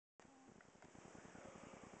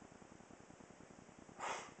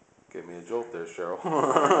Gave me a jolt there, Cheryl.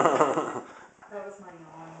 That was my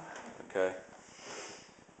yawn. Okay.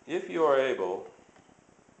 If you are able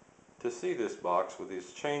to see this box with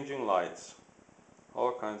these changing lights,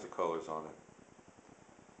 all kinds of colors on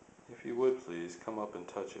it, if you would please come up and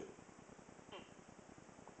touch it.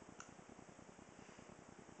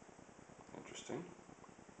 Interesting.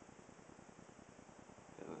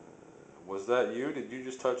 Was that you? Did you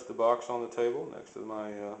just touch the box on the table next to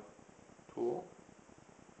my tool?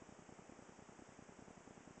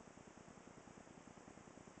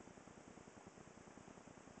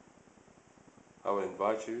 I would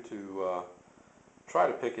invite you to try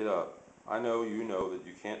to pick it up. I know you know that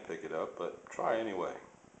you can't pick it up, but try anyway.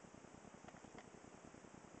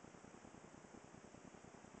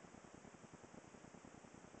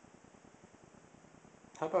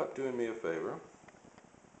 How about doing me a favor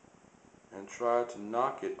and try to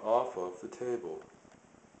knock it off of the table?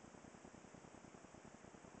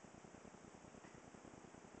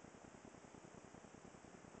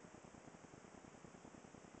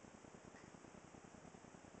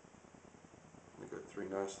 I got 3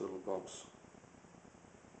 nice little bumps.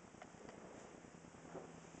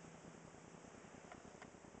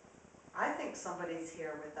 I think somebody's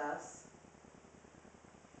here with us.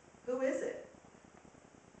 Who is it?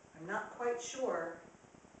 I'm not quite sure.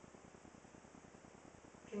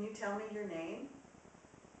 Can you tell me your name?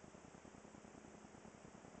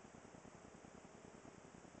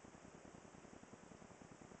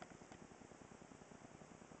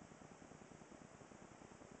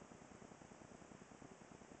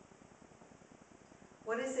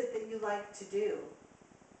 What is it that you like to do?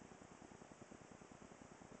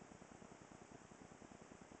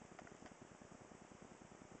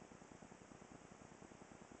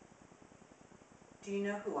 Do you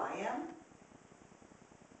know who I am?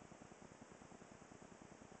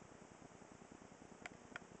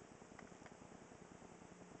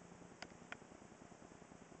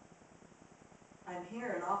 I'm here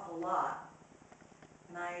an awful lot,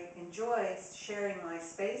 and I enjoy sharing my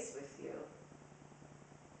space with you.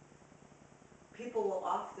 People will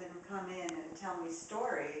often come in and tell me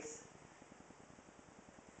stories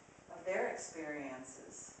of their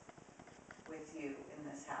experiences with you in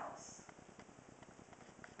this house.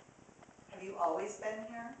 Have you always been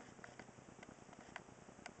here?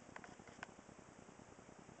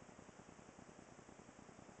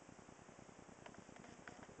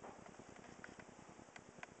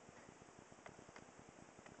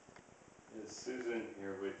 Is Susan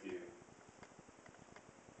here with you?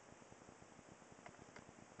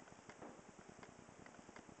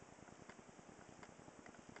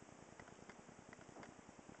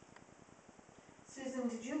 Susan,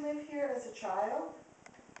 did you live here as a child?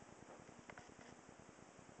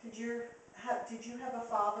 Did you have a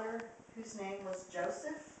father whose name was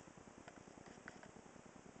Joseph?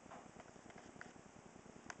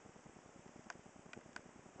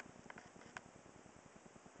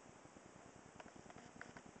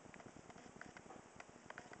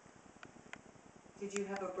 Did you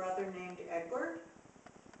have a brother named Edward?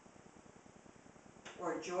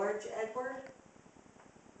 Or George Edward?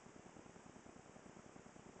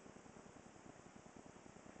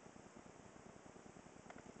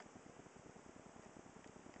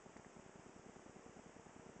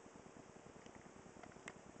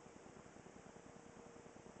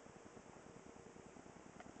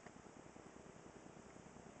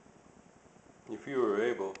 If you were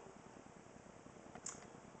able,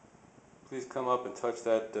 please come up and touch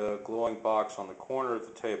that glowing box on the corner of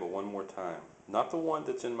the table one more time. Not the one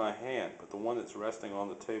that's in my hand, but the one that's resting on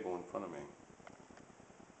the table in front of me.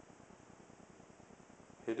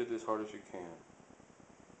 Hit it as hard as you can.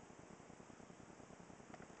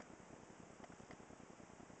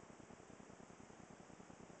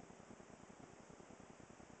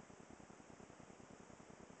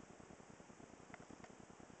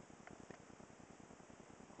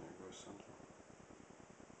 There goes something.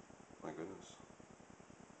 My goodness.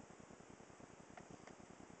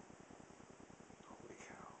 Holy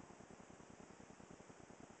cow.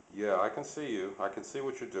 Yeah, I can see you. I can see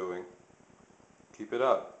what you're doing. Keep it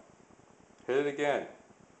up. Hit it again.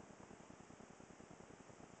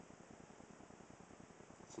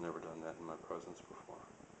 It's never done that in my presence before.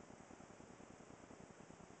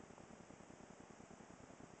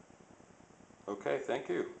 Okay, thank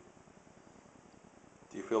you.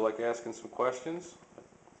 Do you feel like asking some questions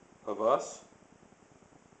of us?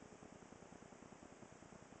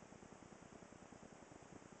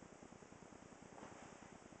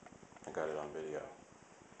 I got it on video.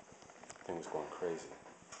 Thing was going crazy.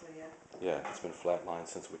 Oh, yeah. Yeah, it's been flatlined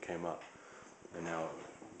since we came up. And now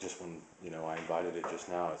just when, you know, I invited it just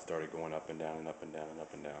now, it started going up and down and up and down and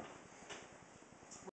up and down.